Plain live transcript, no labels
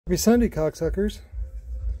Happy Sunday, cocksuckers.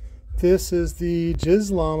 This is the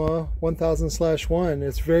Jizz Llama 1000/1.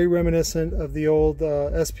 It's very reminiscent of the old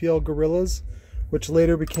SPL Gorillas, which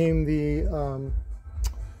later became the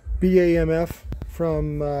BAMF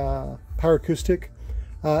from Power Acoustic.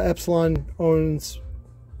 Epsilon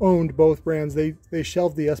owned both brands. They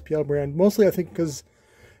shelved the SPL brand, mostly I think because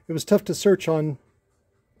it was tough to search on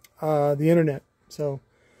the internet. So,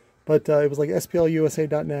 but it was like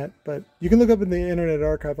splusa.net. But you can look up in the Internet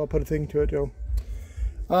Archive. I'll put a thing to it too.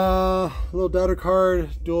 Little daughter card,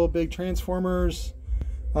 dual big transformers.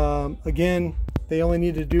 Again, they only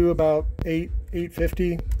need to do about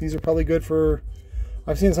 850. These are probably good for,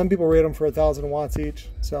 I've seen some people rate them for 1,000 watts each.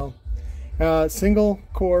 So single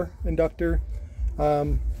core inductor. A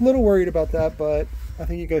little worried about that, but I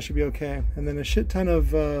think you guys should be okay. And then a shit ton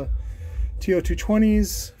of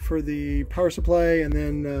TO220s for the power supply, and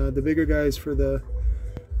then the bigger guys for the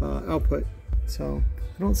output. So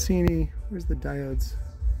I don't see any. Where's the diodes?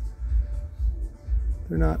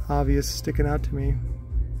 They're not obvious sticking out to me.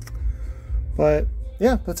 But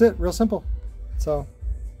yeah, that's it. Real simple. So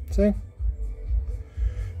see,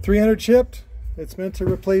 300 shipped. It's meant to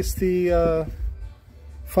replace the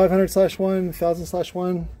 500/1,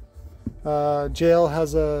 1000/1.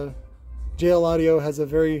 JL Audio has a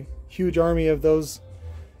very huge army of those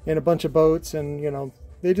and a bunch of boats, and you know,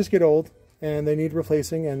 they just get old and they need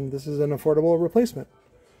replacing, and this is an affordable replacement.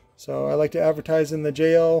 So I like to advertise in the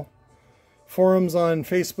JL forums on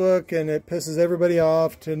Facebook, and it pisses everybody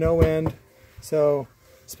off to no end. So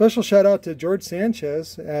special shout out to George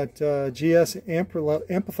Sanchez at GS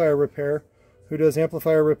Amplifier Repair, who does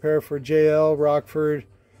amplifier repair for JL, Rockford,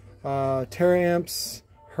 Teraamps,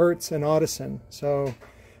 Hertz, and Audison. So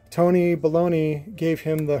Tony Baloney gave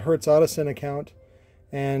him the Hertz Audison account,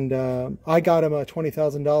 and I got him a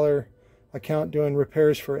 $20,000 account doing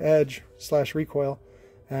repairs for Edge/Recoil,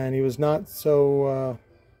 and he was not so,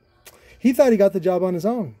 he thought he got the job on his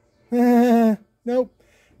own. Nope.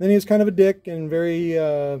 Then he was kind of a dick and very,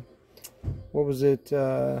 what was it,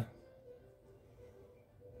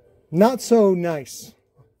 not so nice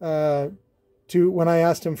when I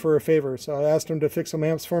asked him for a favor. So I asked him to fix some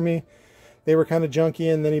amps for me. They were kind of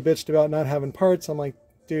junky, and then he bitched about not having parts. I'm like,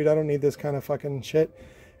 dude, I don't need this kind of fucking shit.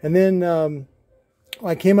 And then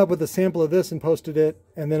I came up with a sample of this and posted it,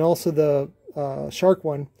 and then also the Shark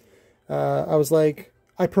one. I was like,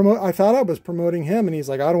 I thought I was promoting him, and he's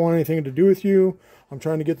like, I don't want anything to do with you. I'm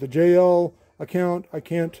trying to get the JL account. I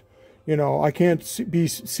can't, you know, I can't be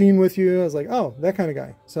seen with you. I was like, oh, that kind of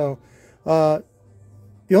guy. So the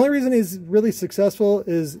only reason he's really successful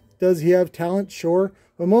is, does he have talent? Sure.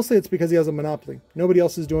 But mostly it's because he has a monopoly. Nobody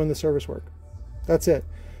else is doing the service work. That's it.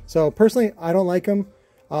 So personally, I don't like him.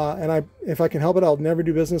 And if I can help it, I'll never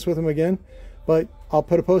do business with him again. But I'll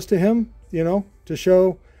put a post to him, you know, to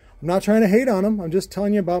show I'm not trying to hate on him. I'm just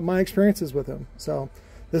telling you about my experiences with him. So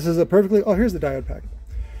this is a perfectly, oh, here's the diode pack.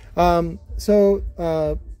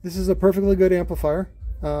 This is a perfectly good amplifier.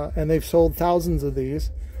 And they've sold thousands of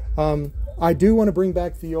these. I do want to bring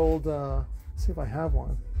back the old, let's see if I have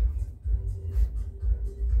one.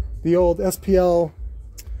 The old SPL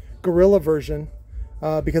Gorilla version,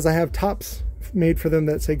 because I have tops made for them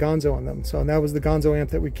that say Gonzo on them. So that was the Gonzo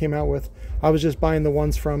amp that we came out with. I was just buying the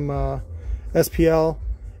ones from SPL,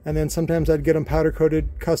 and then sometimes I'd get them powder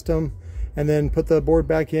coated custom, and then put the board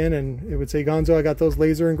back in, and it would say Gonzo. I got those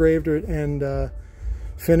laser engraved and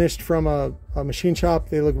finished from a machine shop.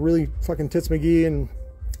 They look really fucking tits McGee, and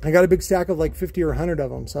I got a big stack of like 50 or 100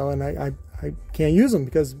 of them. So, and I can't use them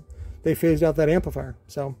because they phased out that amplifier.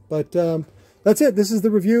 So, but that's it. This is the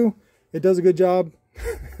review. It does a good job.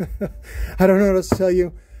 I don't know what else to tell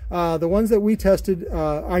you. The ones that we tested,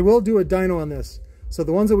 I will do a dyno on this. So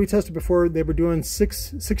the ones that we tested before, they were doing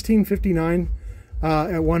 1659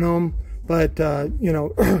 at 1 ohm. But, you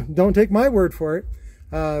know, don't take my word for it.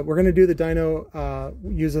 We're going to do the dyno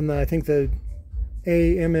using the, I think the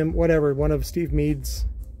AMM, whatever, one of Steve Mead's,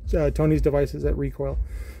 Tony's devices at Recoil.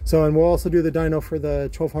 So, and we'll also do the dyno for the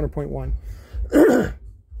 1200.1.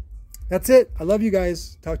 That's it. I love you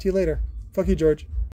guys. Talk to you later. Fuck you, George.